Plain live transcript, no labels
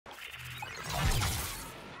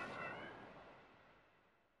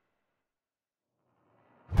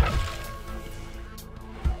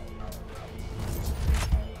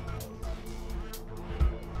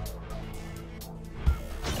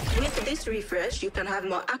this refresh, you can have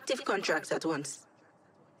more active contracts at once.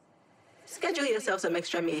 Schedule yourself some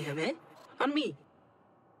extra mayhem, eh? On me.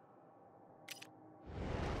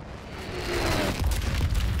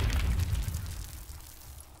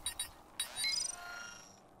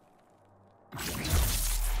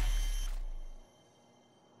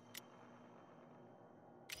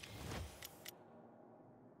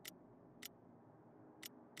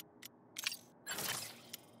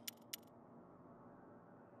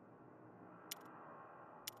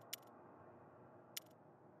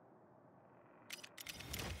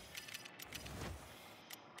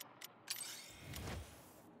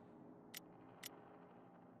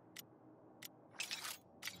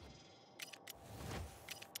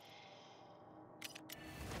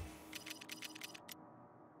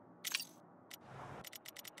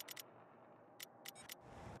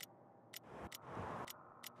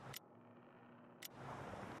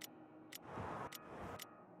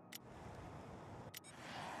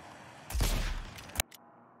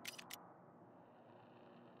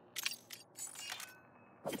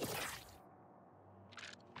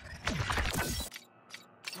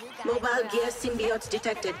 Mobile gear symbiotes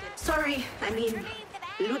detected. Sorry, I mean,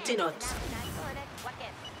 Lieutenant.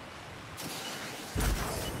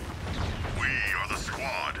 We are the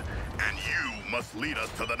squad, and you must lead us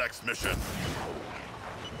to the next mission.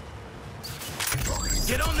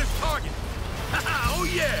 Get on this target! Oh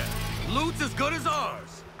yeah! Loot's as good as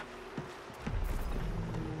ours!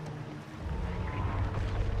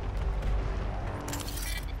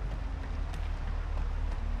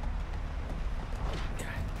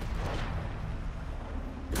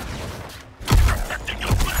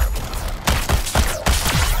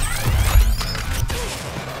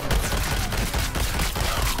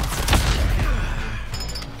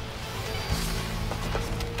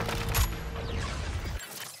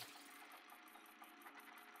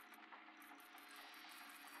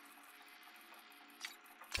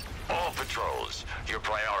 Patrols, your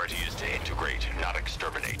priority is to integrate, not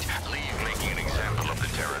exterminate. Leave making an example of the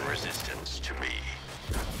Terran resistance to me.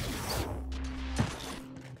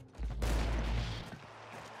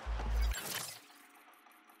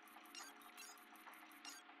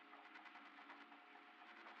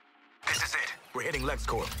 This is it. We're hitting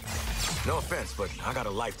LexCorp. No offense, but I got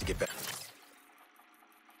a life to get back.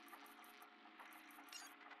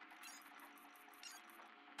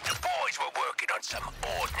 On some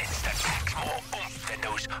ordnance that packs more oomph than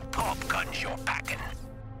those pop guns you're packing.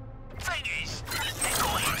 Thing is, they're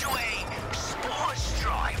going into a spore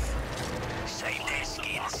strife. Save their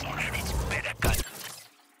skins, and it's better gun.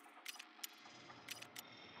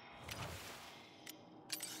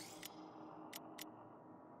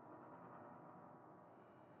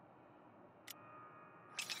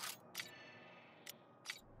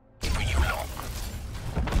 For you long.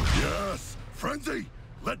 Yes! Frenzy!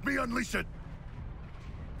 Let me unleash it!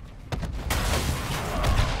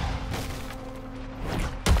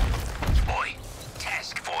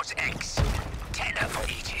 X. 10 for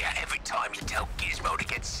each here every time you tell Gizmo to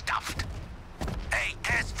get stuffed. Hey,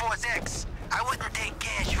 Task Force X, I wouldn't take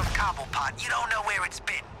cash from Cobblepot. You don't know where it's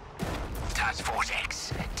been. Task Force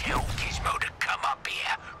X, tell Gizmo to come up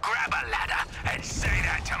here, grab a ladder, and say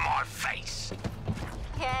that to my face.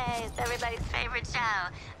 Yay, it's everybody's favorite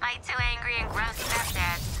show. My two angry and gross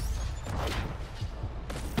stepdads.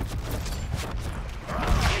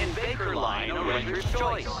 In Baker Line, a renter's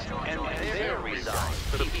choice, and there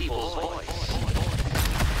resides the people's voice.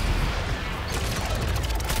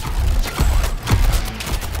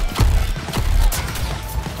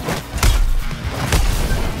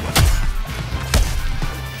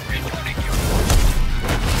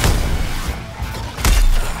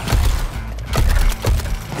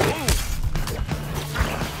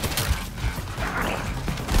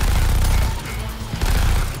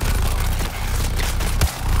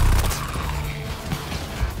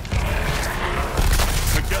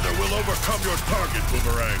 Overcome your target,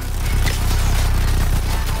 Boomerang!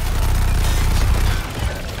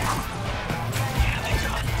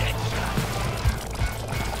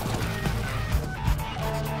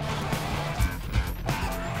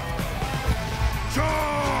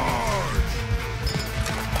 Charge!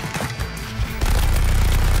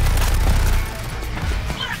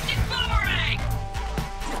 Plastic Boomerang!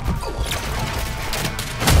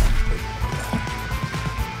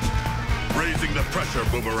 Raising the pressure,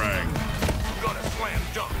 Boomerang! Gonna slam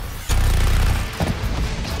dunk.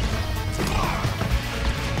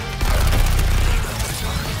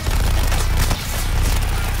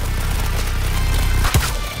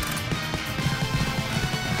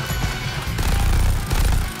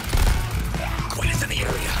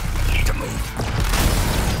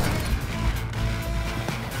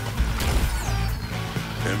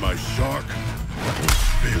 my shark was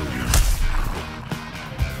failure.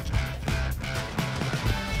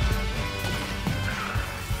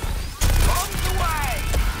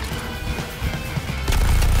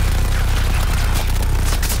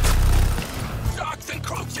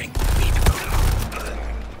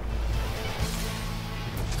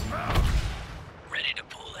 Ready to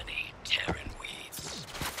pull any Terran weeds.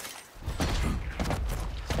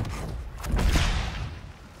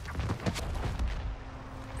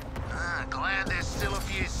 Glad there's still a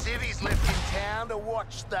few civvies left in town to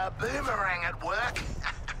watch the boomerang at work.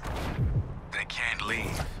 They can't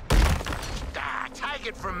leave. Take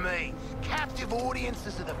it from me. Captive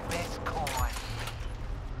audiences are the best kind.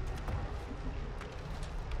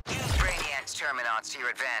 Use Brainiac's Terminons to your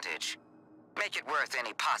advantage. Make it worth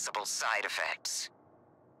any possible side effects.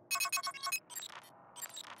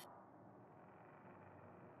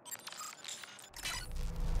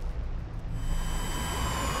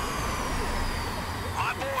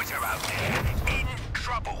 My boys are out there, in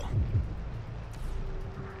trouble.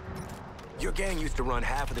 Your gang used to run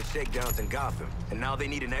half of the shakedowns in Gotham, and now they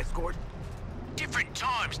need an escort? Different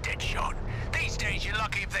times, Deadshot. These days you're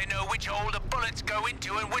lucky if they know which hole the bullets go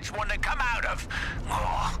into and which one they come out of.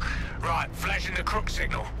 Oh, right, flashing the crook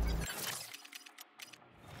signal.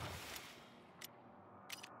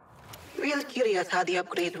 Real curious how the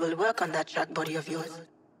upgrade will work on that truck body of yours.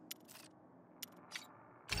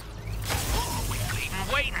 What are we bleeding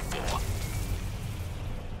waiting for?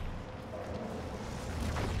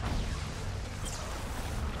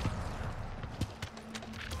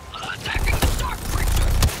 Attacking the dark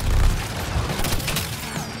creature!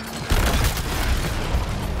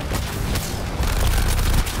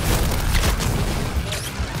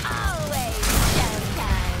 Always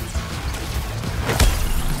sometimes.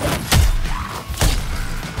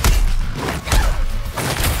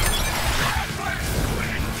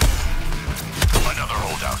 Another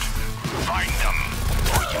holdout. Find them,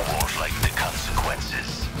 or you won't like the consequences.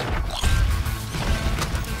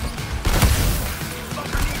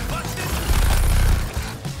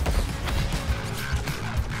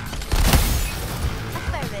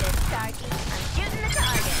 Affirmative, Starkey. I'm shooting the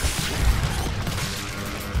target.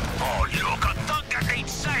 Oh, look, a thug that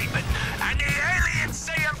needs saving, and the aliens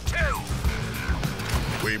see him too!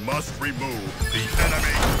 We must remove the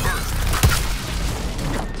enemy first.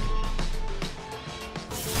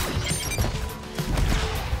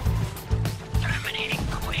 Terminating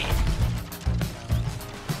Queen.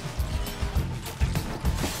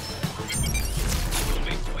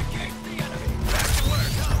 Moving to engage the enemy. Back to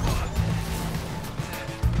work, huh, boss?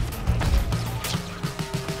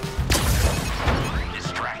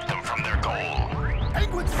 Distract them from their goal.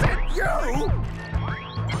 Penguin sent you!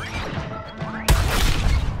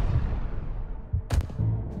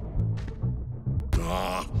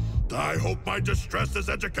 I hope my distress is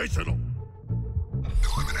educational.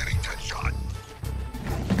 Eliminating Deadshot.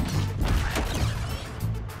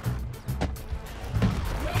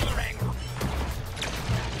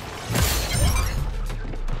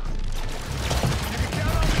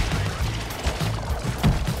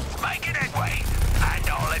 Making headway, and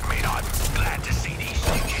I'll admit I'm glad to see these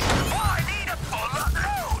things. Oh, I need a full load.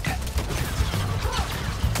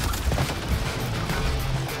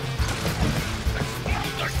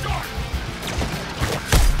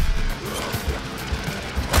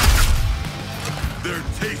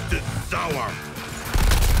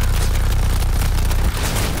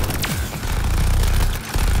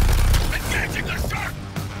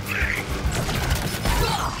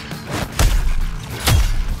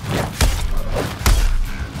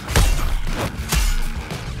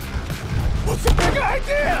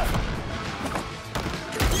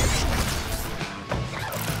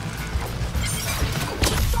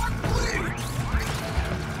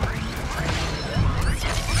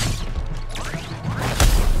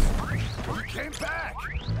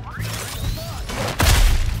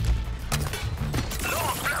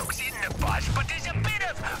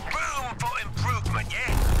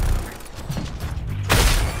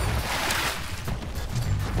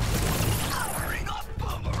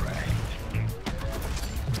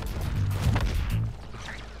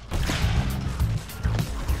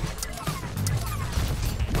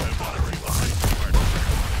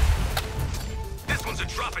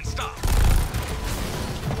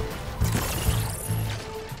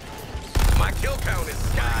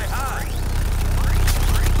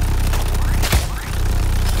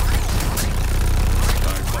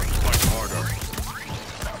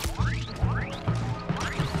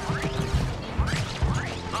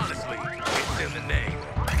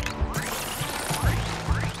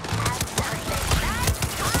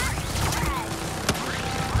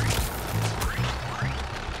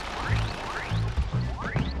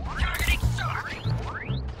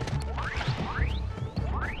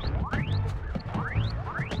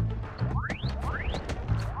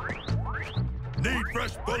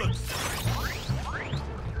 fresh bullets.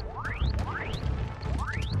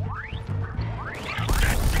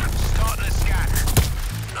 Starting a scan.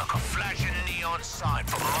 Like a flashing neon sign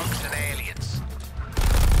for monks and aliens.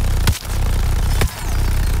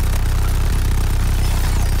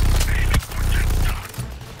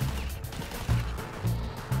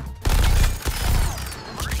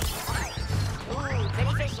 Ooh,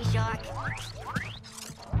 pretty fishy, shark.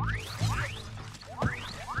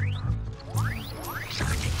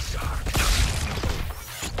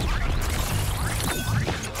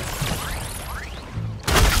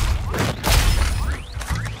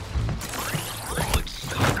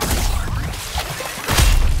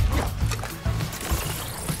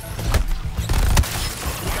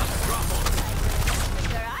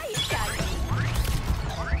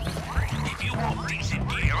 If you want decent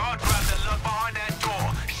gear, I'd grab the lot behind that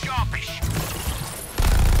door. Sharpish.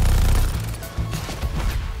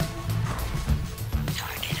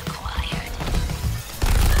 Target acquired.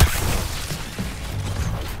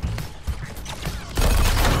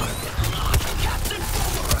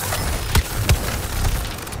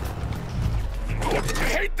 I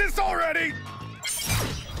hate this already!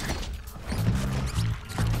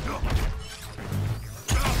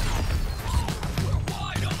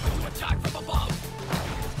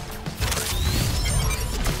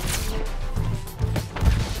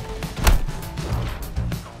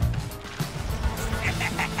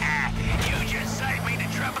 You just saved me the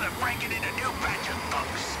trouble of breaking in a new batch of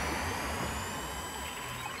books.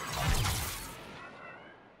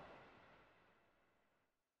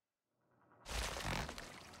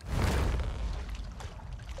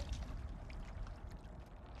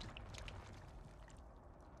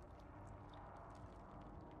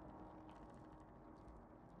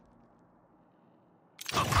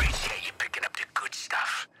 Appreciate you picking up the good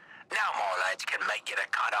stuff. Now more lads can make you the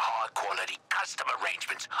kind of high-quality custom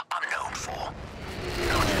arrangements I'm known for.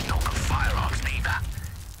 Not just talk of firearms, neither.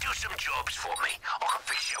 Do some jobs for me. I can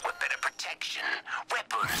fix you up with better protection,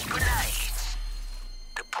 weapons, grenades.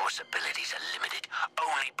 The possibilities are limited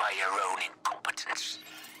only by your own incompetence.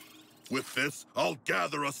 With this, I'll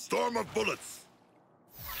gather a storm of bullets.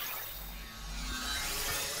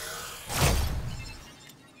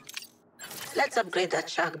 Let's upgrade that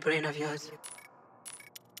shark brain of yours.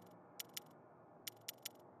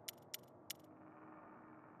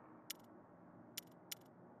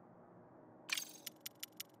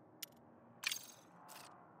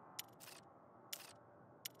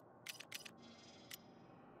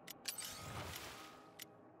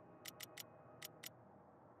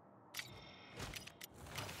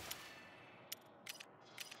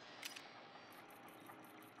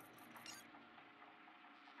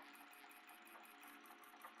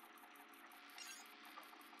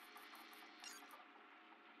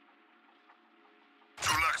 To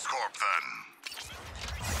LexCorp, then.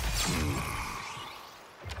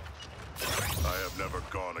 I have never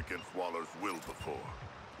gone against Waller's will before.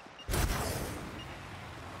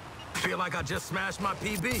 Feel like I just smashed my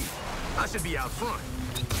PB. I should be out front.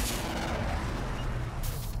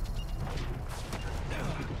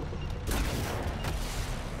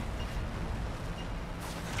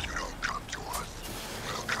 You don't come to us,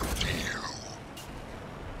 we'll come to you.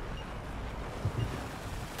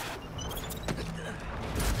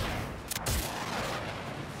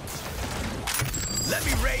 Let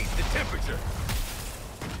me raise the temperature.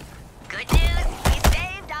 Good news, we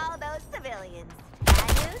saved all those civilians. Bad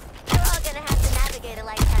news, you're all gonna have to navigate a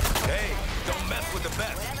lifetime of Hey, don't mess with the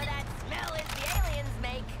best. whatever that smell is the aliens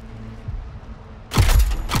make.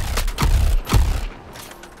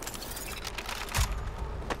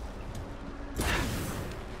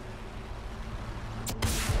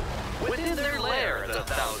 Within their lair, the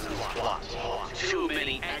thousands plot. Too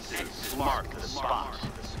many exits mark the spot.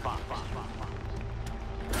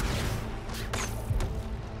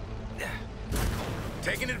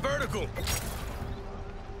 Taking it vertical.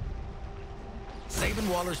 Saving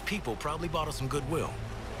Waller's people probably bought us some goodwill.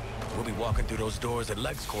 We'll be walking through those doors at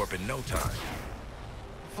LexCorp in no time.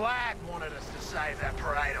 Flag wanted us to save that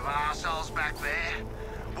parade of arseholes back there.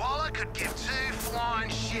 Waller could give two flying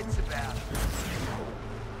shits about it.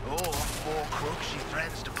 Or four crooks she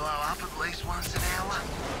threatens to blow up at least once an hour.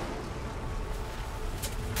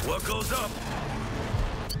 What goes up?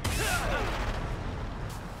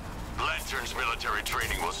 Lantern's military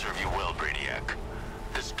training will serve you well, Brainiac.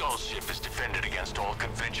 The Skull ship is defended against all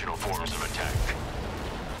conventional forms of attack.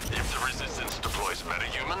 If the Resistance deploys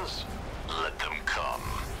metahumans, let them come.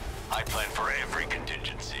 I plan for every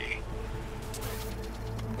contingency.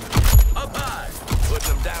 Up high, put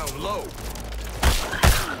them down low.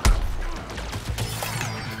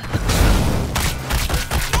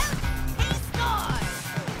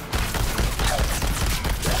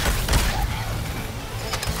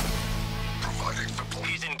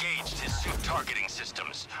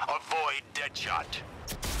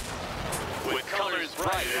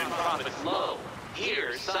 price and profits low.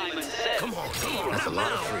 Here, Simon says... Come on, that's a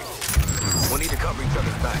lot of free. We'll need to cover each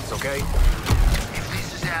other's backs, okay? If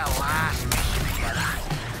this is our last mission together,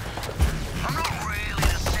 I'm not really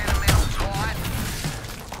the sentimental type.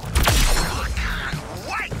 I can't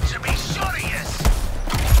wait to be shot at you.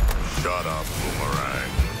 Shut up,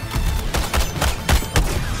 Boomerang.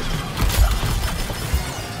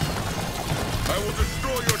 I will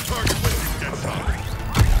destroy your target with you, Deadshot.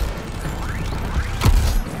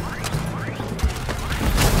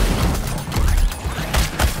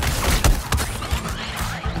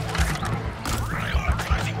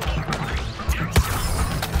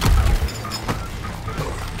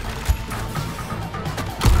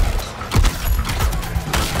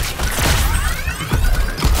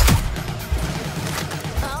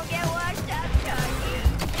 I'll get washed up, Johnny.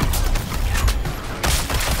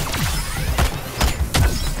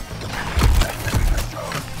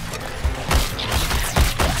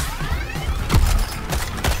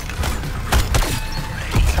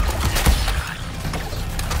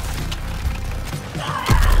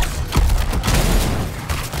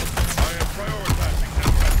 I am prioritizing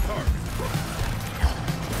that target.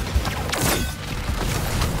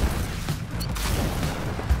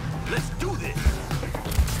 Let's do this!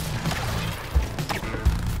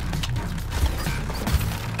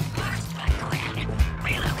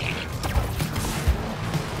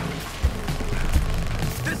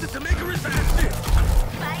 This is some Icarus action!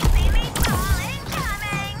 Spicy meatball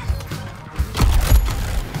incoming!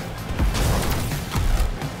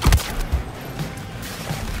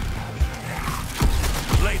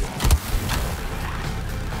 Later.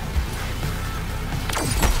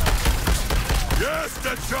 Yes,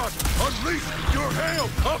 Deadshot! Unleash your hail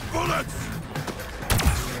of bullets!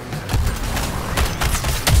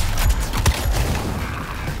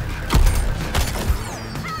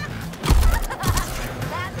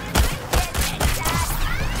 That's a good shot.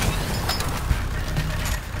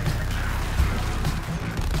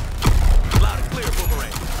 Loud and clear,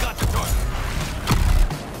 Boomerang. Got the target.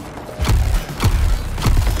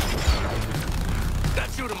 That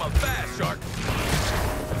shoot him up fast, Shark.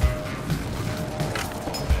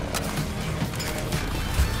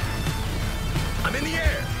 I'm in the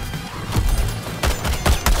air.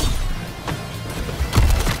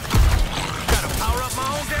 Gotta power up my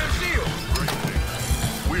own damn shield.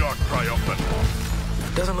 We are triumphant.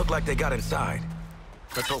 Doesn't look like they got inside.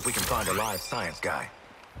 Let's hope we can find a live science guy.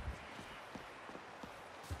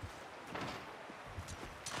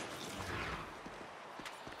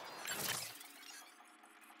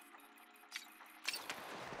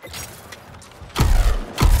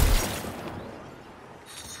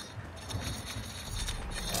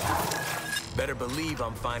 Better believe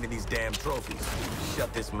I'm finding these damn trophies.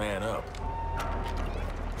 Shut this man up.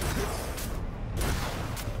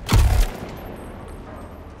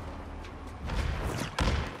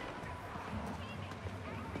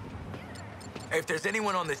 If there's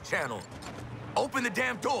anyone on this channel, open the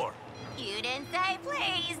damn door. You didn't say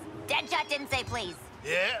please. Deadshot didn't say please.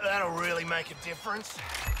 Yeah, that'll really make a difference.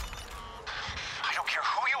 I don't care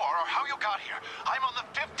who you are or how you got here. I'm on the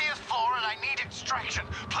 50th floor and I need extraction.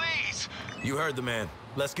 Please! You heard the man.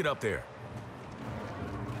 Let's get up there.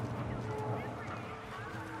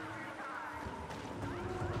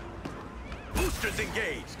 Boosters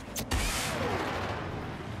engaged.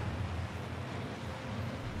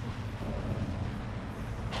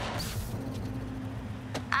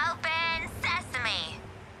 Open sesame.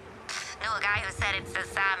 Knew a guy who said it's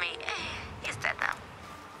sesame. He's dead now.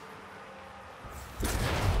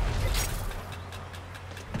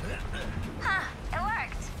 Huh, it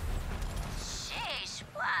worked. Sheesh,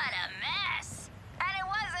 what a mess. And it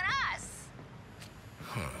wasn't us.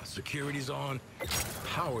 Security's on.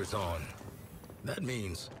 Power's on. That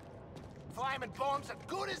means... Flaming bombs are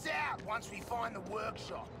good as out once we find the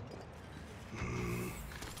workshop.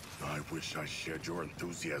 I wish I shared your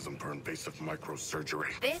enthusiasm for invasive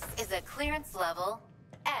microsurgery. This is a clearance level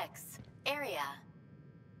X area.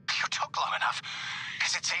 You took long enough.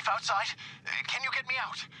 Is it safe outside? Can you get me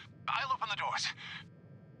out? I'll open the doors.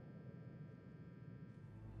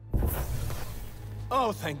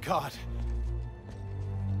 Oh, thank God.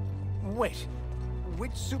 Wait,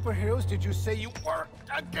 which superheroes did you say you were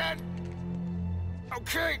again?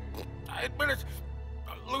 Okay, I admit it.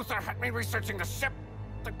 Luther had me researching the ship,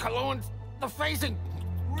 the colognes, the phasing,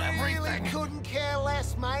 everything. Really couldn't care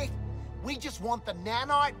less, mate. We just want the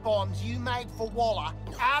nanite bombs you made for Waller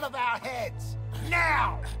out of our heads.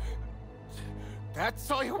 Now! That's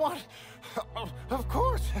all you want? Of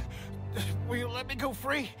course. Will you let me go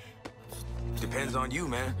free? Depends on you,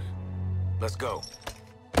 man. Let's go.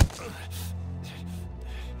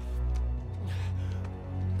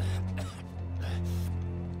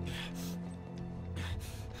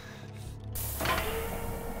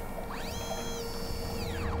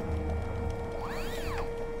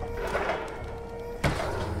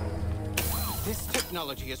 This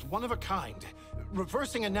technology is one of a kind.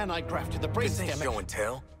 Reversing a nanite graft to the brain This ain't stem. show and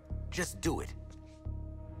tell. Just do it.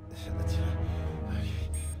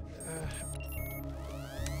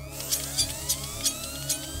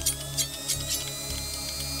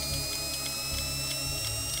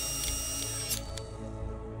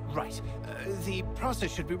 Right. The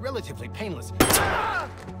process should be relatively painless. Ah!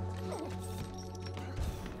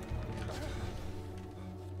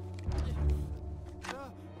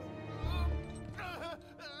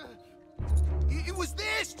 It was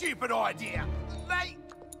their stupid idea.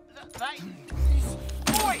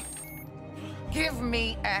 Boy! Give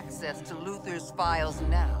me access to Luther's files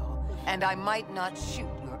now, and I might not shoot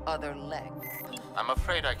your other leg. I'm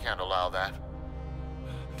afraid I can't allow that.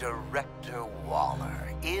 Director Waller,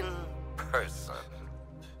 in person.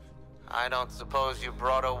 I don't suppose you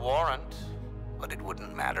brought a warrant. But it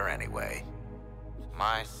wouldn't matter anyway.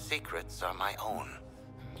 My secrets are my own.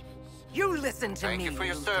 You listen to me, Thank you for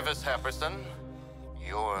your Luther. service, Happerson.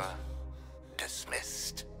 You're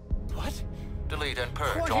dismissed. What? Delete and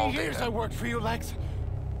purge 20 all years data. I worked for you, Lex.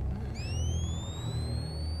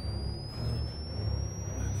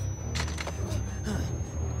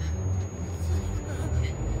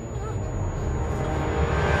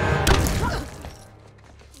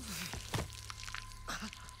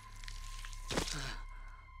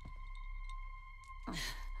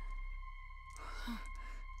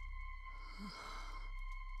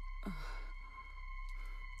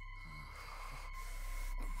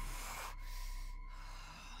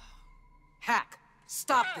 Hack,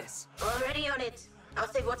 stop this. Already on it. I'll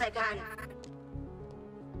save what I can.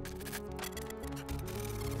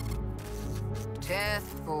 Task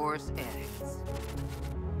Force X.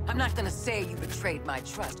 I'm not gonna say you betrayed my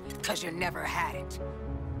trust, because you never had it.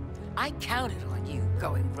 I counted on you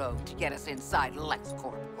going rogue to get us inside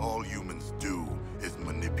LexCorp. All humans do is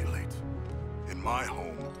manipulate. In my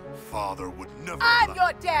home, Father would never I'm allow-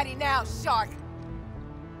 your daddy now, Shark.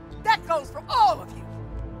 That goes for all of you.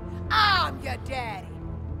 I'm your daddy.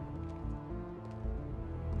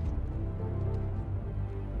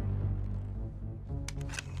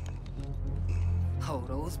 Oh,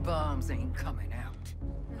 those bombs ain't coming out.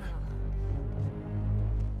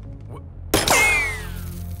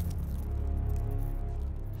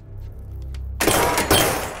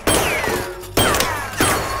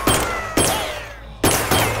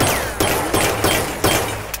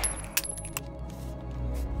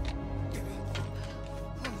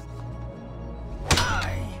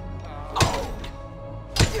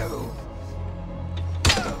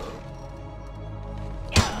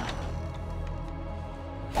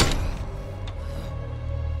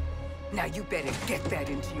 Now you better get that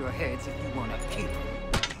into your heads if you want to keep them.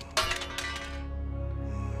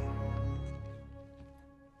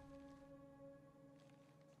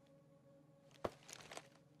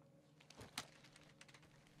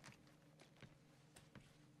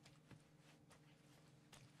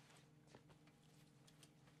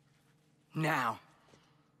 Now.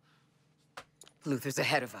 Luther's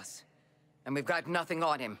ahead of us, and we've got nothing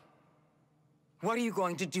on him. What are you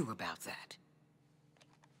going to do about that?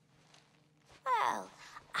 Well,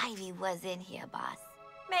 Ivy was in here, boss.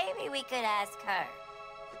 Maybe we could ask her.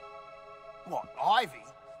 What, Ivy?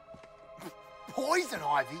 Poison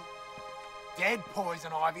Ivy? Dead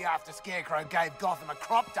Poison Ivy after Scarecrow gave Gotham a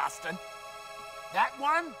crop dusting. That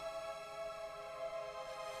one?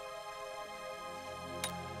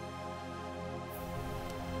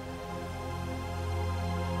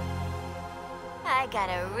 I got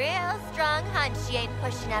a real strong hunch she ain't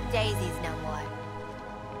pushing up daisies no more.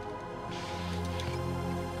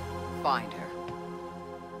 Find her.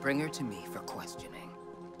 Bring her to me for questioning.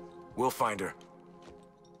 We'll find her.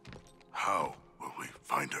 How will we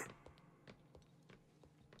find her?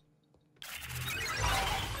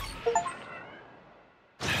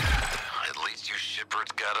 At least you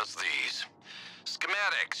shipwrecks got us these.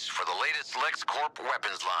 Schematics for the latest LexCorp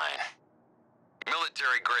weapons line.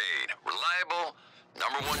 Military grade, reliable,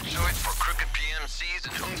 #1 choice for crooked PMCs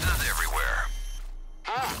and juntas everywhere.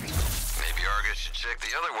 Maybe Argus should check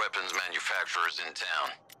the other weapons manufacturers in town.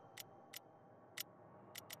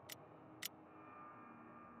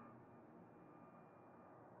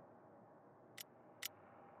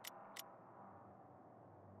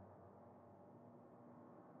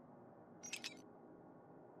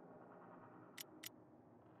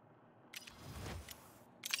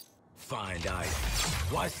 Find Ivy.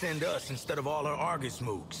 Why send us instead of all her Argus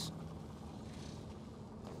mooks?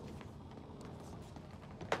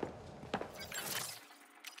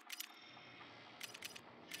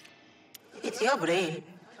 It's your brain.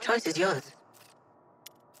 Choice is yours.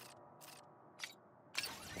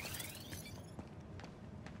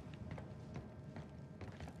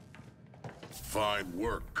 Fine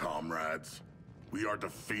work, comrades. We are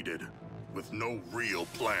defeated, with no real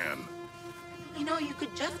plan. You know, you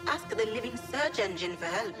could just ask the living search engine for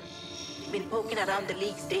help. Been poking around the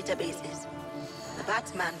League's databases. The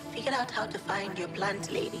Batman figured out how to find your plant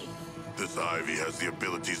lady. This Ivy has the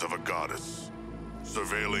abilities of a goddess.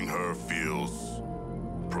 Surveilling her feels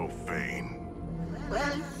profane.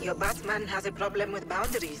 Well, your Batman has a problem with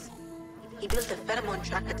boundaries. He built a pheromone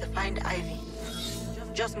tracker to find Ivy.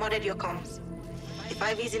 Just modded your comms. If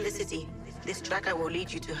Ivy's in the city, this tracker will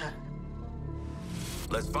lead you to her.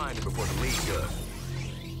 Let's find her before the League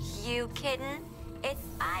does. You kidding? It's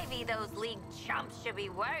Ivy those League chumps should be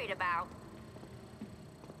worried about.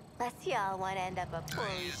 Unless y'all want to end up a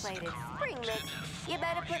poorly plated spring mix, you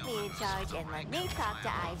better put me in charge and let me talk to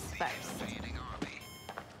Ives first.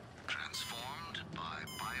 Transformed by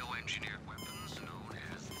bioengineered weapons known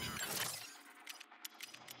as...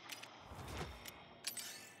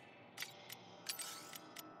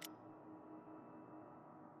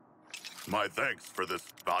 My thanks for this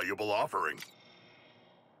valuable offering.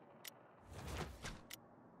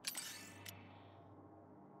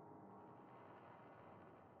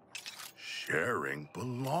 Sharing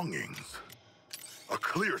belongings. A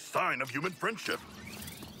clear sign of human friendship.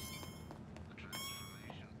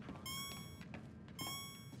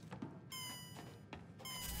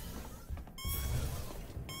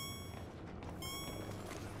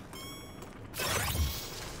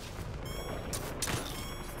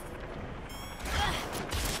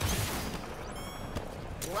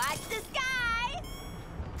 Watch the sky!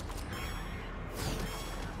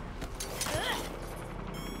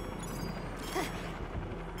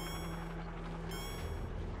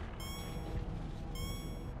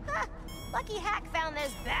 Lucky Hack found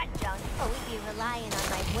this bad junk, or we'd be relying on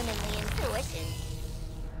my womanly intuition.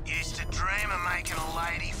 Used to dream of making a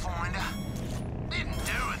lady finder. Didn't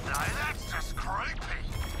do it though, that's just creepy.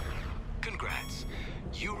 Congrats.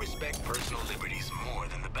 You respect personal liberties more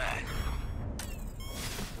than the bad.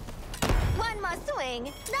 One more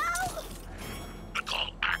swing. No! The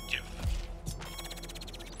call active.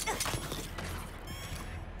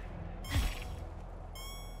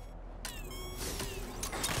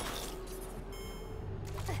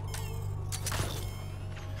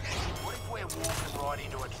 What if we're walking right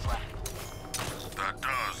into a trap? That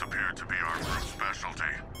does appear to be our group's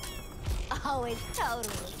specialty. Oh, it's totally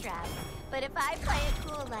a trap. But if I play it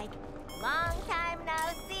cool like, long time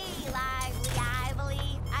no see, lively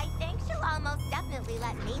Ivy, I think she'll almost definitely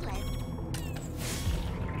let me live.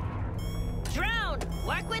 Drone,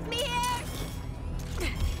 work with me here?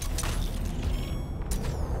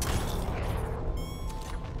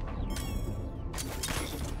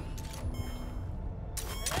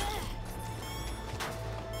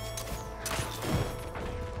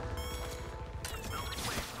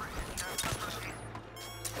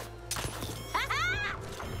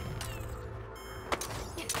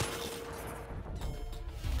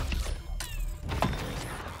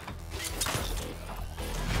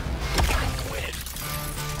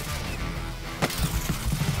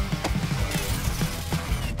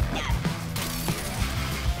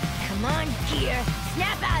 Come on, gear.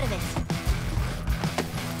 Snap out of it.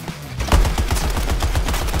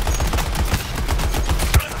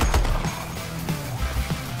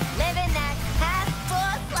 Living that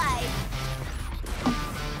half-full life.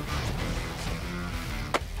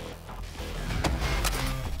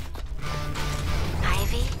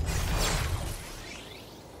 Ivy?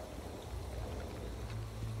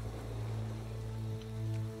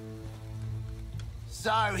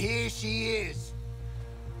 So here she is.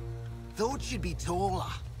 Thought she'd be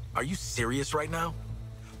taller. Are you serious right now?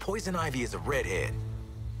 Poison Ivy is a redhead.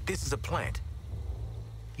 This is a plant.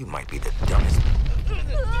 You might be the dumbest. There's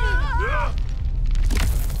my girl.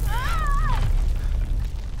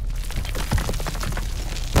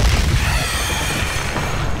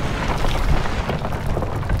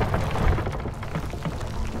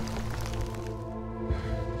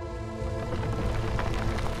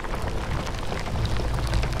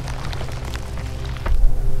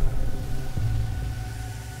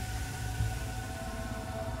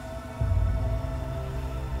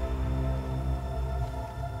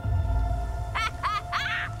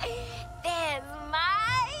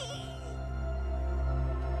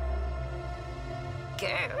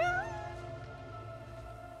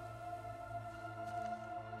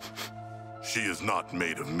 She is not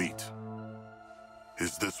made of meat.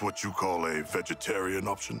 Is this what you call a vegetarian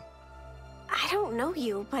option? I don't know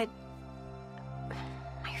you, but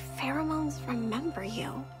my pheromones remember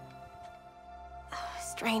you.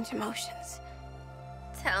 Strange emotions.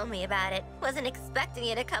 Tell me about it. Wasn't expecting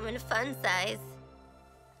you to come in fun size.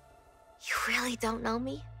 You really don't know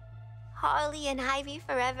me? Harley and Ivy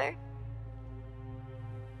forever?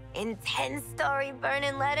 In 10-story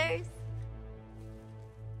burning letters?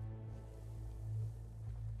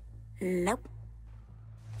 Nope.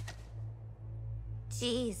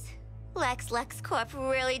 Jeez, LexCorp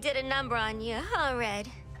really did a number on you, huh, Red?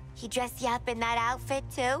 He dressed you up in that outfit,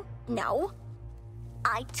 too? No.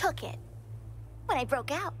 I took it. When I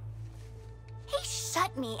broke out. He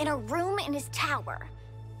shut me in a room in his tower.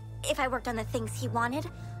 If I worked on the things he wanted,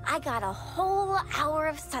 I got a whole hour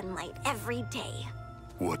of sunlight every day.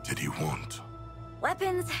 What did he want?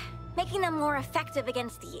 Weapons, making them more effective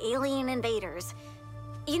against the alien invaders.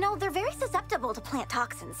 You know, they're very susceptible to plant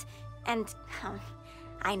toxins. And,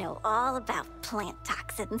 I know all about plant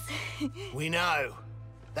toxins. We know.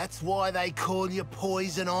 That's why they call you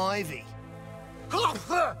Poison Ivy.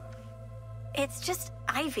 It's just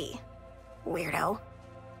Ivy. Weirdo.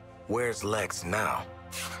 Where's Lex now?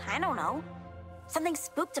 I don't know. Something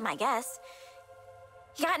spooked him, I guess.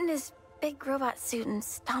 He got in his big robot suit and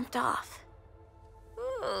stomped off.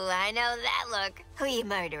 Ooh, I know that look. Who you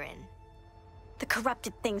murdering? The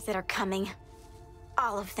corrupted things that are coming.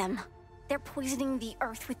 All of them. They're poisoning the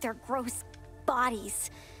Earth with their gross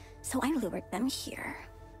bodies. So I lured them here.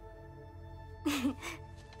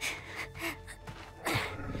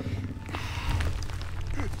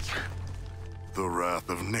 The wrath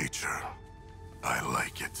of nature. I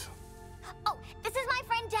like it. Oh, this is my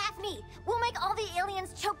friend Daphne. We'll make all the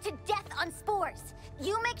aliens choke to death on spores.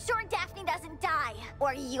 You make sure Daphne doesn't die,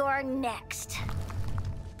 or you're next.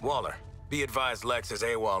 Waller, be advised Lex is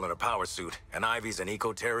AWOL in a power suit, and Ivy's an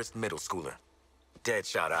eco-terrorist middle schooler. Dead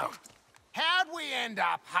shot out. How'd we end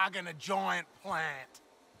up hugging a giant plant?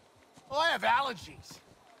 I have allergies.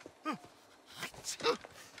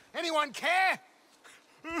 Anyone care?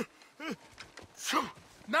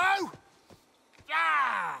 No?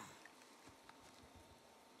 Ah!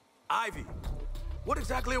 Ivy, what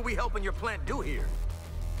exactly are we helping your plant do here?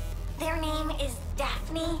 Their name is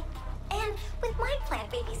Daphne, and with my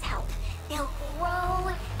plant baby's help, they'll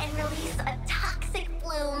grow and release a toxic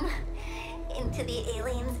bloom into the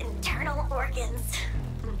aliens' internal organs.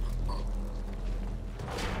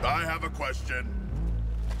 I have a question.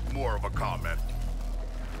 More of a comment.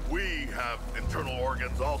 We have internal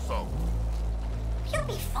organs also. You'll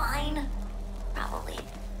be fine. Probably.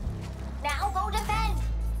 Now go defend!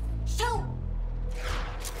 Shoot!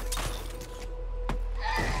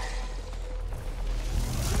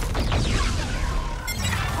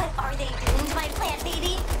 What are they doing to my plant,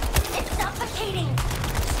 baby? It's suffocating!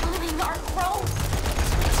 Slowing our growth!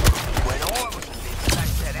 When I was a kid, they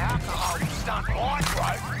said alcohol would stunt my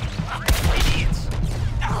growth. Idiots!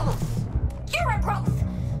 Oh! You're a growth!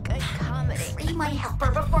 Good comedy. Free my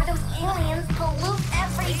helper before those aliens pollute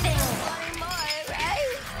everything!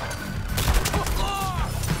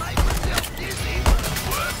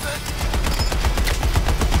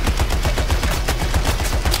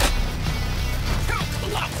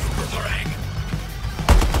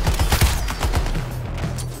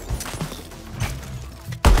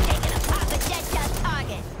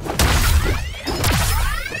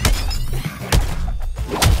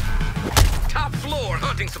 Top floor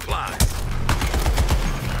hunting supplies.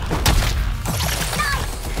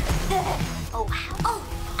 Oh,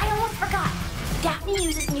 I almost forgot. Daphne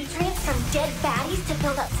uses nutrients from dead baddies to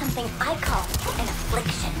build up something I call an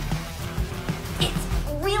affliction. It's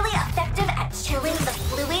really effective at chilling the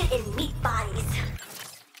fluid in meat bodies.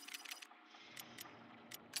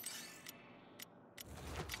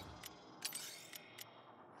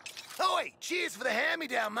 Oi, cheers for the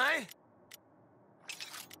hand-me-down, mate.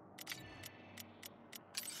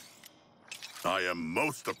 I am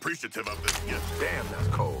most appreciative of this gift. Damn, that's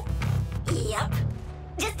cold. Yep.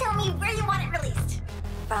 Just tell me where you want it released.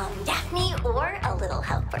 From Daphne or a little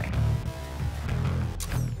helper.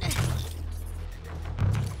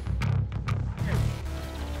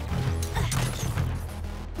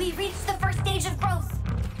 We reached the first stage of growth.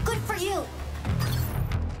 Good for you.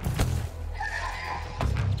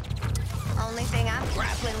 Only thing I'm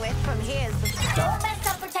grappling with from here is the... Don't mess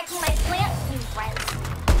up protecting my plants, new friends.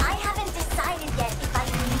 I haven't decided yet if I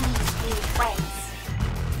need new friends.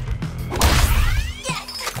 Yes!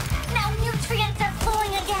 Now nutrients are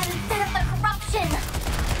flowing again instead of the corruption.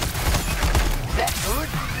 That good?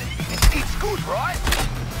 It's good, right?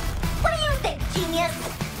 What do you think, genius?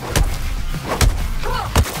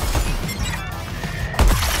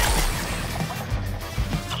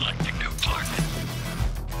 Selecting new target.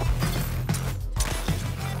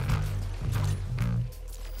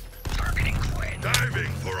 Targeting Quinn.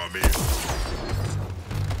 Diving for a meal.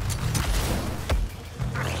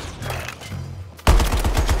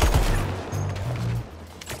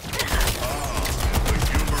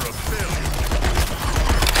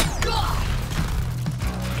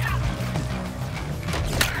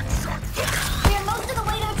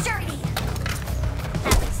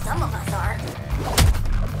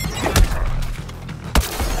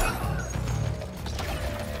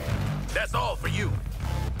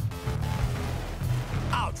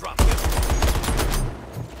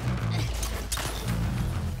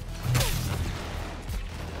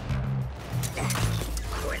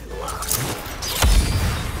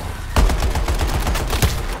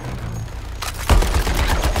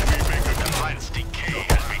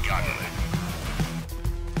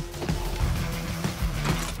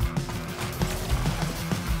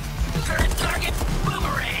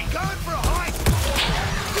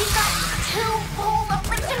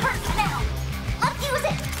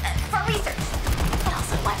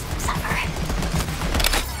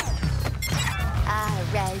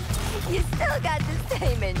 Rez. You still got the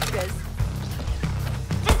same interest.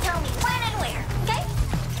 Just tell me when and where, okay?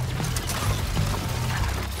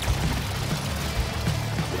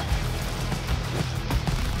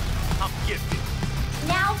 I'm gifted.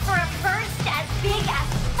 Now for a first as big as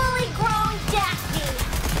fully grown Daphne.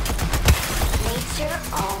 Nature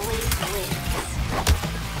always wins.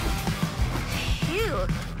 Phew,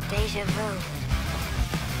 deja vu.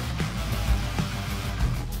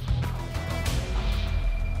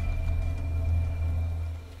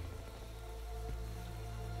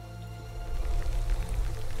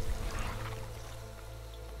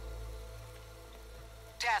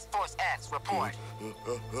 Task Force X, report.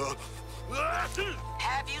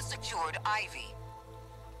 Have you secured Ivy?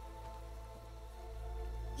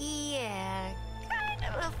 Yeah, kind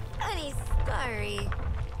of a funny story.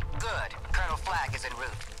 Good. Colonel Flag is en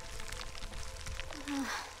route.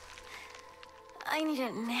 I need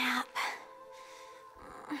a nap.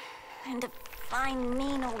 And to find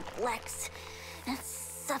mean old Lex and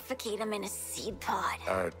suffocate him in a seed pod.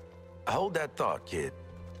 Hold that thought, kid.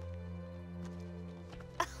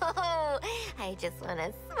 Oh, I just want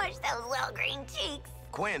to smush those little green cheeks.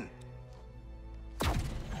 Quinn.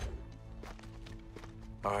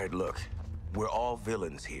 All right, look. We're all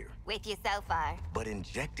villains here. With you so far. But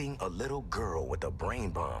injecting a little girl with a brain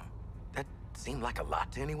bomb, that seemed like a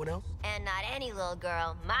lot to anyone else? And not any little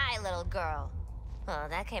girl, my little girl. Oh,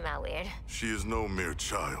 that came out weird. She is no mere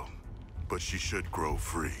child, but she should grow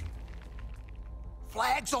free.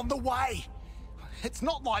 Flag's on the way. It's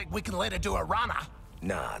not like we can let her do a runner.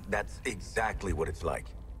 Nah, that's exactly what it's like.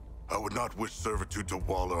 I would not wish servitude to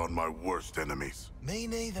Waller on my worst enemies. Me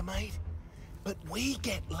neither, mate. But we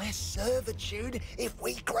get less servitude if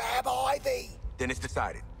we grab Ivy. Then it's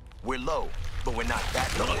decided. We're low, but we're not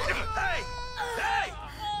that low. Hey! Hey!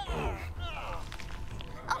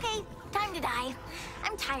 Okay, time to die.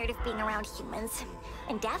 I'm tired of being around humans.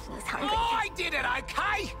 And Daphne's hungry. I did it,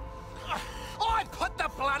 okay? I put the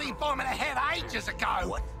bloody bomb in her head ages ago.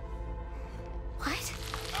 What? What?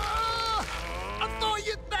 I thought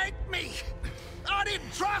you'd thank me. I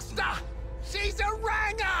didn't trust her. She's a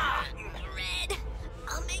ranger. Red,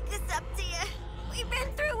 I'll make this up to you. We've been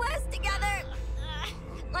through worse together.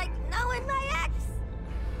 Like knowing my ex.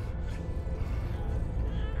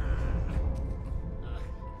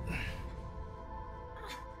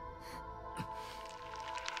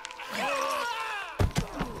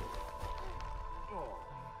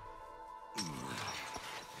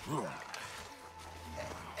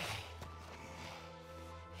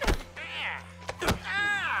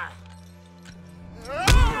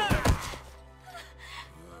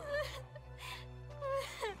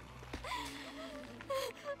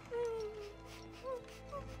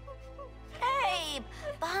 Hey,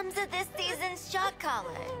 bombs are this season's shot caller.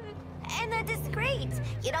 And they're discreet.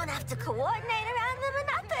 You don't have to coordinate around them or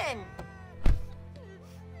nothing.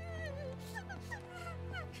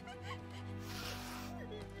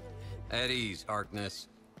 At ease, Harkness.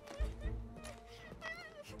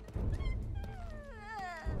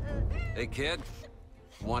 Hey, kid.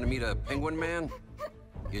 Want to meet a penguin man?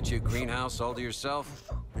 Get you a greenhouse all to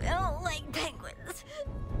yourself? I don't like penguins.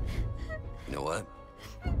 You know what?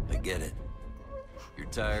 I get it. You're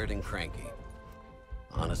tired and cranky.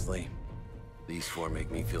 Honestly, these four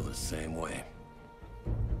make me feel the same way.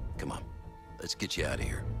 Come on, let's get you out of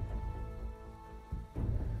here.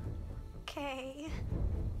 Okay.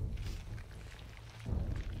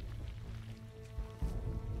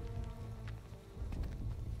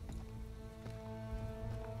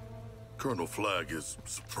 Colonel Flag is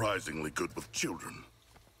surprisingly good with children.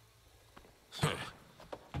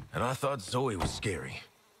 And I thought Zoe was scary.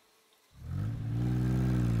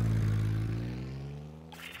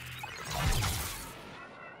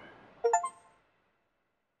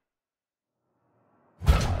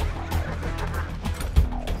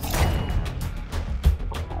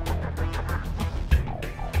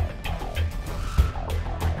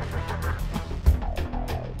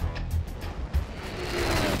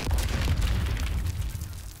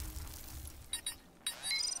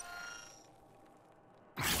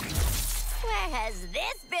 Where has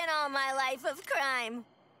this been all my life of crime?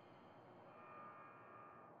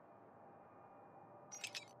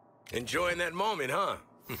 Enjoying that moment, huh?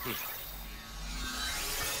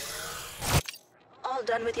 All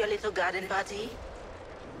done with your little garden party?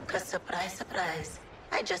 'Cause surprise, surprise,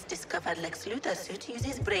 I just discovered Lex Luthor's suit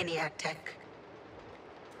uses Brainiac tech.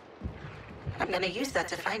 I'm gonna use that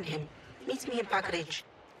to find him. Meet me in Park Ridge.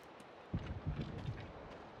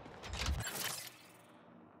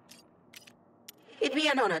 It'd be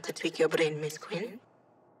an honor to tweak your brain, Miss Quinn.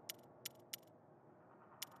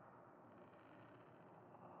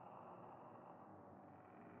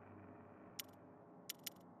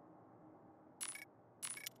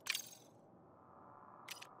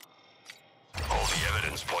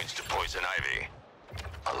 Poison Ivy.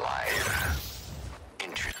 Alive.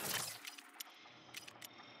 Interesting.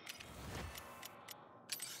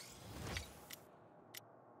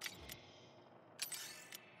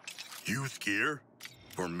 Use gear?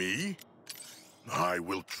 For me? I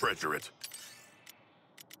will treasure it.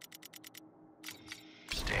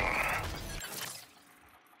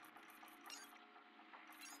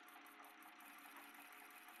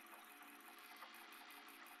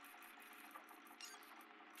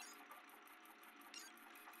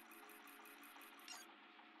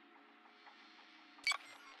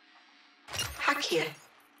 Hack here.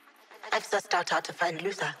 I've sussed out how to find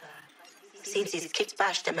Luther. Seems he's kicked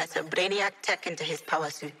Basham as a brainiac tech into his power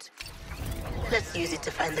suit. Let's use it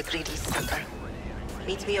to find the greedy sucker.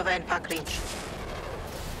 Meet me over in Park Ridge.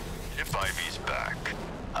 If Ivy's back,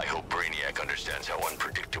 I hope Brainiac understands how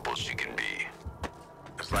unpredictable she can be.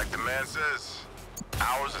 It's like the man says,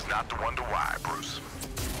 ours is not the one to why, Bruce.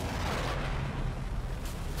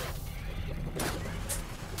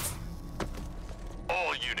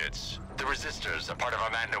 All units. The Resistors are part of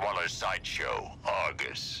Amanda Waller's sideshow,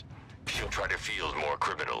 Argus. She'll try to field more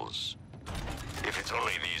criminals. If it's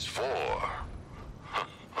only these four...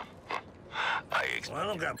 I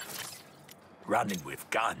expect... Running with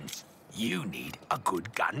guns, you need a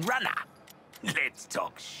good gun runner. Let's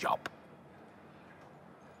talk shop.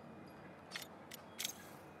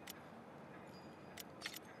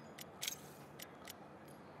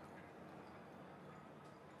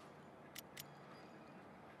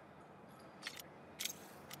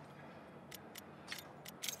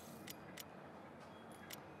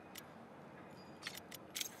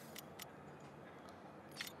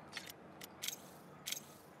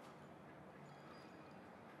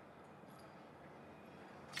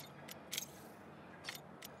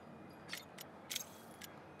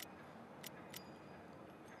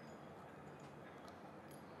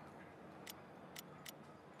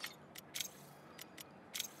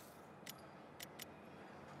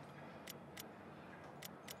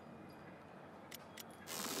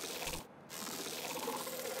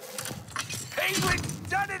 Penguin's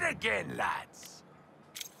done it again, lads!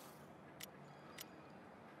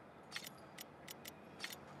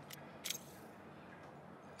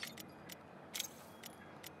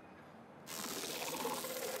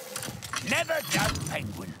 Never doubt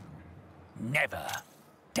Penguin. Never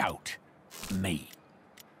doubt me.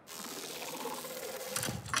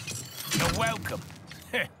 You're welcome.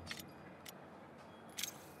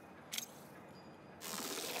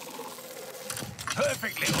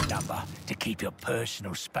 Perfect little number to keep your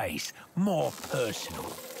personal space more personal.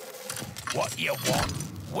 What you want,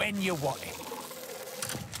 when you want it.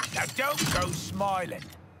 Now don't go smiling.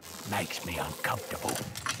 Makes me uncomfortable.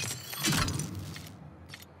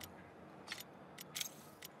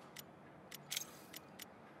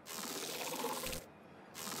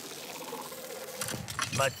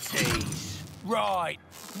 Matisse. Right.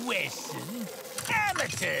 Wesson.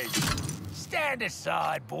 Amateurs. Stand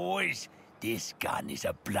aside, boys. This gun is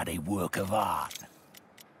a bloody work of art.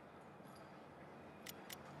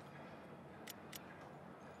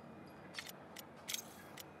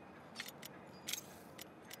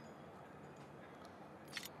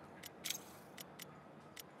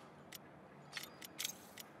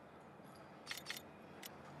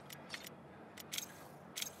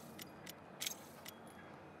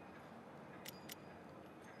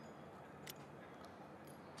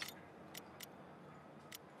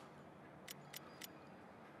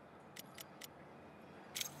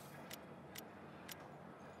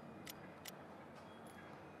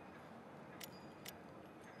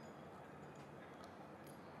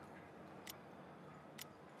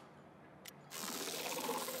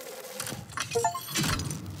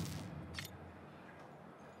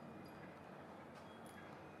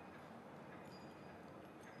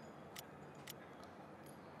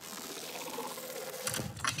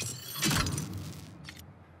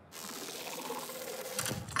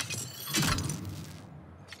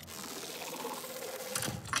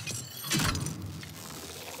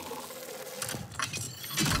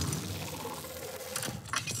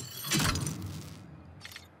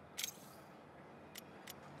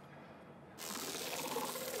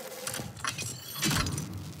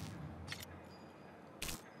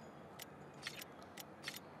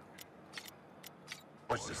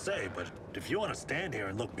 Much to say, but if you want to stand here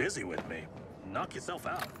and look busy with me, knock yourself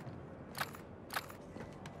out.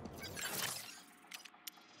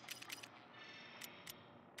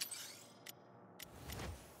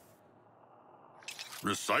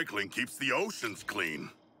 Recycling keeps the oceans clean.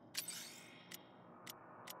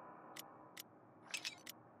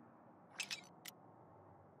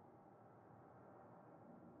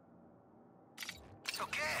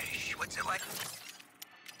 cash. What's it like?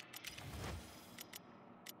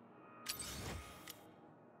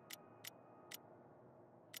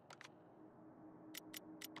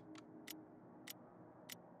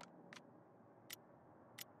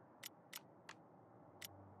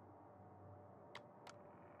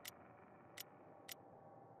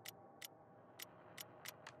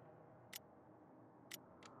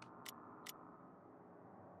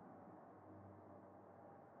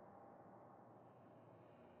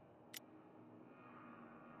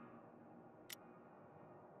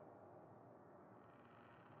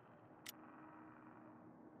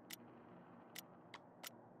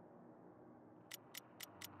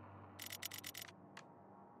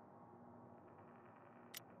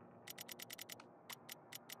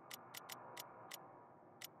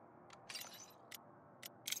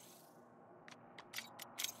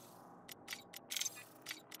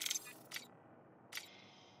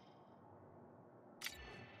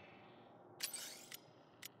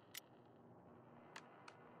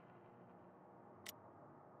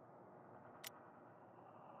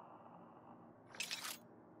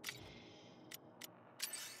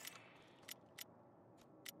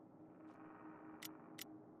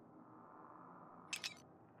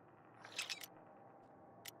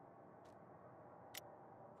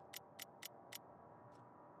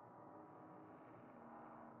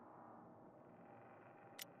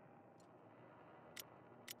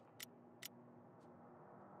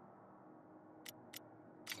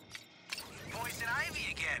 Poison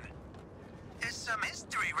Ivy again. There's some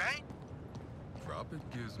history, right? Drop it,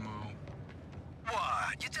 Gizmo.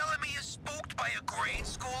 What? You telling me you're spooked by a grade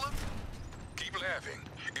schooler? Keep laughing.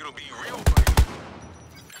 It'll be real funny.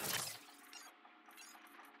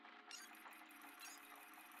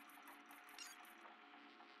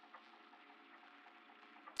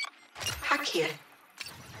 Hack here.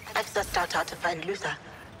 I've just out how to find Luther.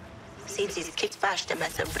 Since he's kick-bashed a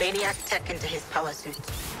mess of Brainiac tech into his power suit.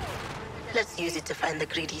 Let's use it to find the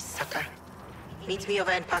greedy sucker. Meet me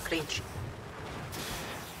over in Park Ridge.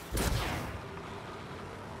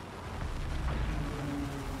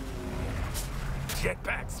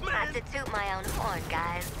 Jetpacks, Not to toot my own horn,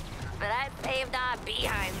 guys, but I saved our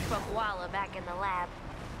behinds from Walla back in the lab.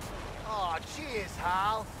 Oh, cheers,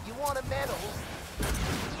 Hal. You want a medal?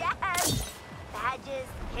 Yes! Badges,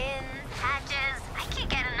 pins, patches. I can't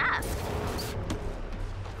get enough.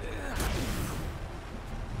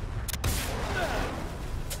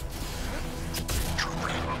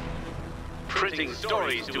 Printing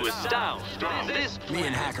stories to astound. This Me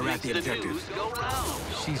and Hack are at the makes objective. news go round.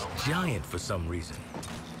 She's giant for some reason.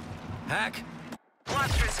 Hack?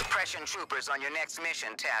 Monstrous suppression troopers on your next mission,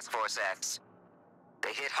 Task Force X.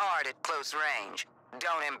 They hit hard at close range.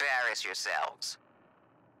 Don't embarrass yourselves.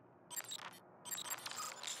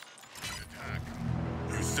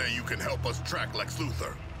 You say you can help us track Lex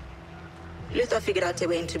Luthor? Luther figured out a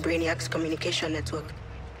way into Brainiac's communication network.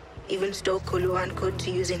 Even stole Kuluan code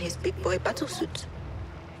to use in his big boy battlesuit.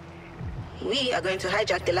 We are going to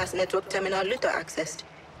hijack the last network terminal Luther accessed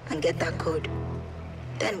and get that code.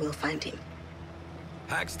 Then we'll find him.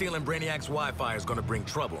 Hack stealing Brainiac's Wi-Fi is gonna bring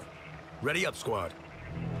trouble. Ready up, squad.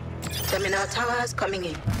 Terminal towers coming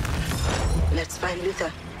in. Let's find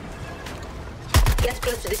Luther. Get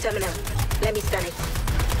close to the terminal. Let me scan it.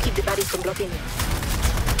 Keep the bodies from blocking me.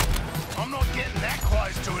 I'm not getting that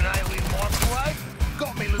close to an alien microwave.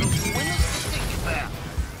 Got me little swimmers to think about.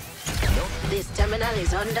 This terminal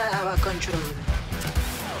is under our control.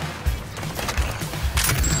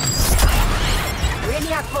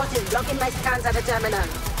 Brainiac forces blocking my scans at the terminal.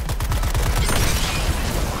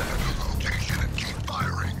 Location and keep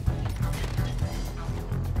firing.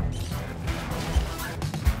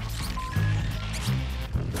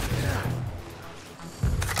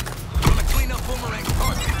 Gonna clean up Boomerang's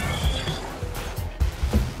target.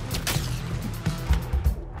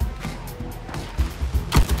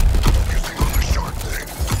 Focusing on the short thing.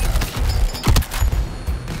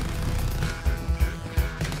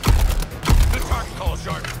 Good target call,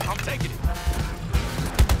 Sharp. I'm taking it.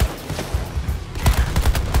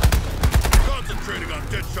 Concentrating on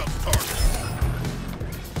Deadshot's target.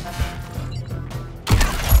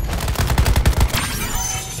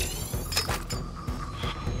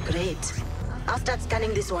 Great. I'll start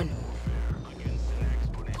scanning this one.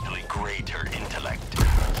 Exponentially greater intellect.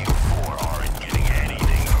 You four aren't getting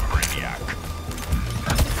anything from Brainiac.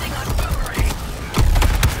 Focusing on Boomerang.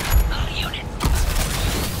 All units.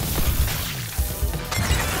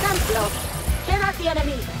 Stand low. Clear out the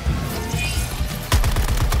enemy.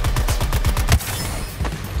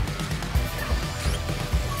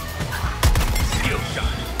 Skill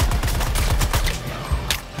shot.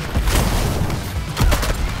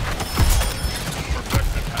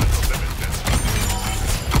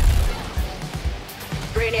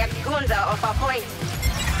 Laser off our point.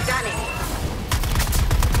 Scanning.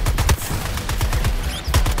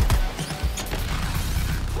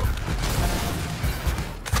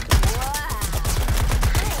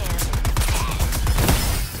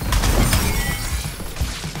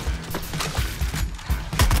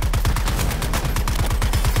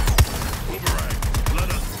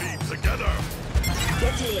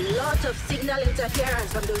 Getting a lot of signal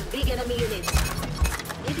interference from those big enemy units.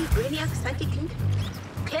 Maybe Brainiac psychic link?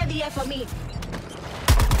 Clear the air for me.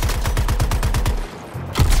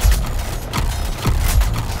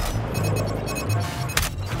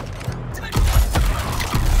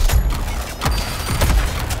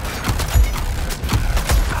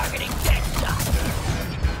 Targeting Deadshot.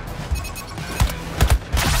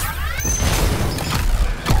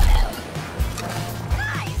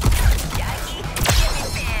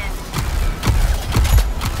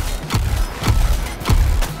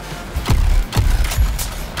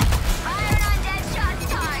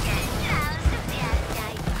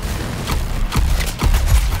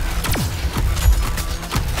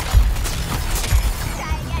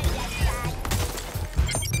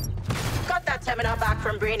 Terminal back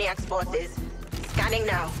from Brainiac's forces. Scanning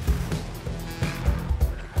now.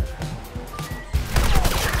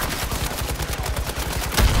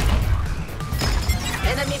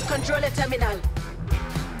 Enemies control a terminal.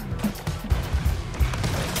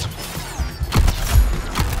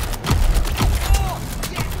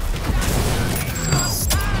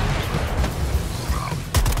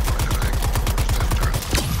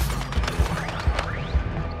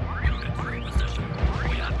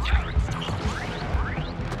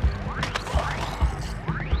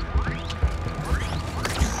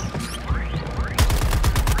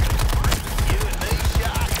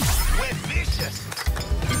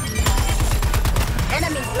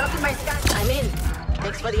 Blocking my scan. I'm in.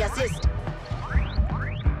 Thanks for the assist.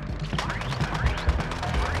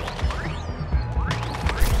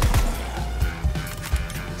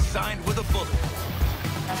 Signed with a bullet.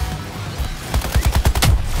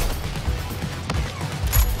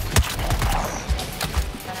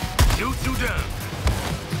 Shoot you down.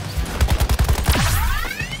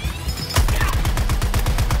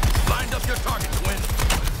 Lined up your target, Twin.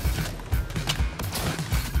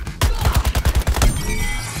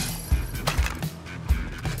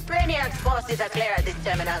 Brainiac's forces are clear at this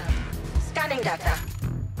terminal. Scanning data.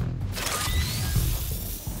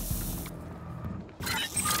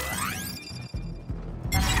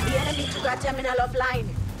 The enemy took our terminal offline.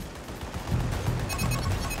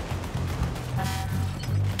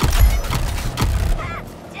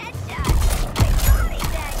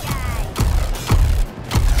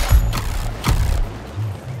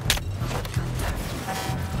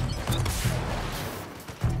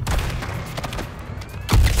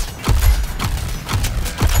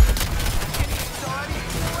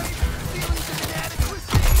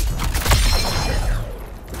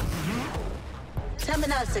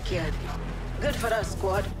 Terminal secured. Good for us,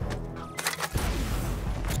 squad.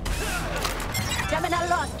 Terminal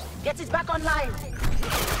lost. Get it back online.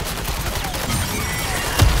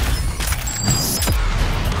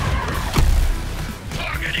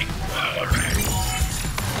 Targeting already.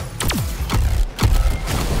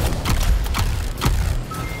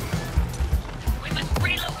 We must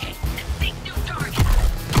relocate and seek new targets.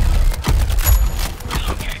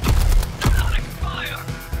 Relocate. Hypnotic fire.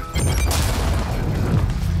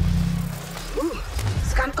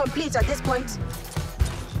 Scan complete at this point.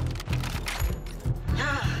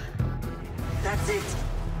 That's it.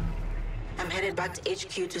 I'm headed back to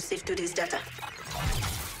HQ to sift through this data.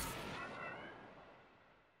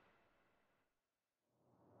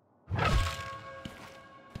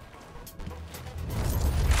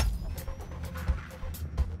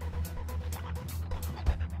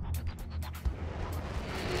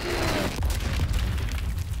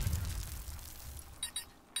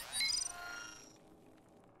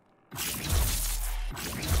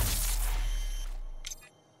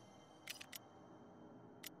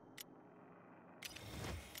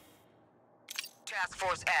 Task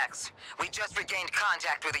Force X, we just regained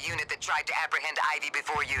contact with a unit that tried to apprehend Ivy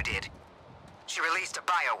before you did. She released a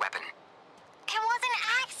bioweapon. It was an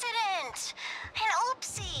accident! An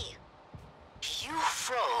oopsie! You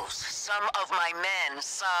froze some of my men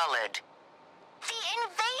solid. The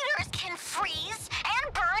invaders can freeze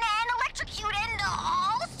and burn and electrocute and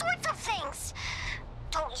all sorts of things.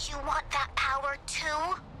 Don't you want that power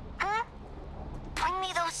too? Hmm? Bring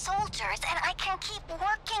me those soldiers and I can keep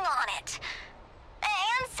working on it.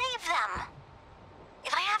 And save them.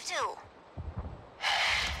 If I have to.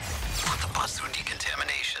 On the bus through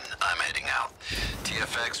decontamination, I'm heading out.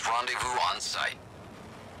 TFX rendezvous on site.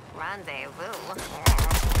 Rendezvous. I'm a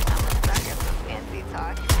sucker for fancy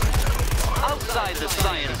talk. Outside the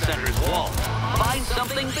Science Center's wall, find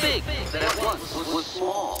something big that once was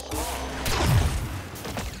small.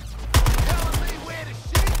 Telling me where the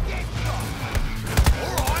shit gets from.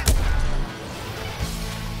 All right.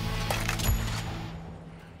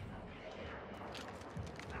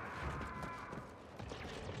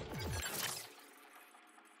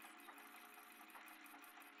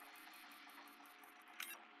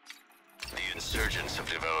 The insurgents have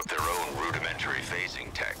developed their own rudimentary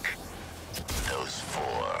phasing tech. Those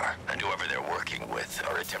four, and whoever they're working with,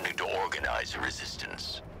 are attempting to organize a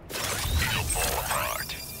resistance. It'll fall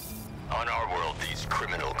apart. On our world, these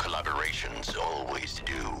criminal collaborations always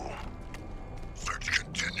do. Search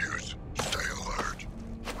continues. Stay alert.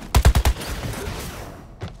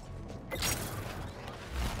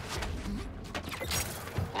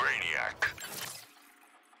 Brainiac.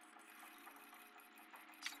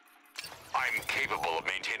 I'm capable of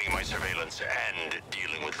maintaining my surveillance and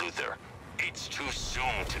dealing with Luther. It's too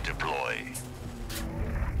soon to deploy.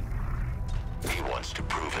 He wants to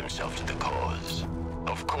prove himself to the cause.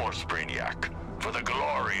 Of course, Brainiac. For the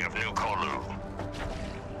glory of New Kolu.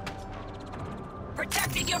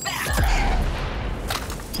 Protecting your back!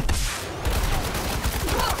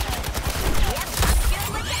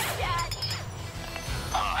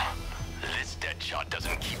 This dead shot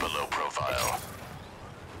doesn't keep a low profile.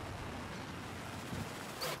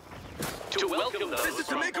 To welcome those This is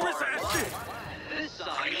to make a recession! This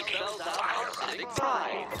sign spells out our civic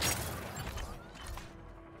pride.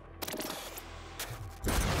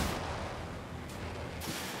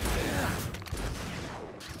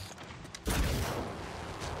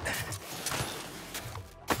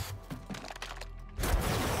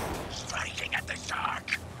 Striking at the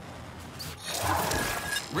shark.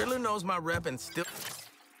 Riddler knows my rep and still...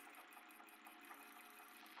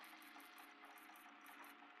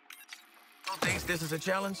 Thinks this is a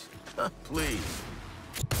challenge? Please.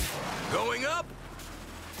 Going up?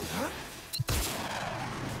 Huh?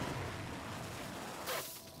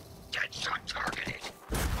 Dead shot targeted.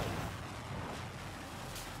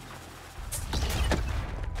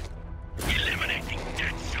 Eliminating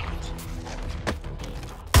dead shot.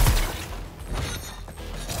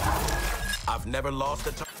 I've never lost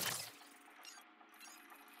a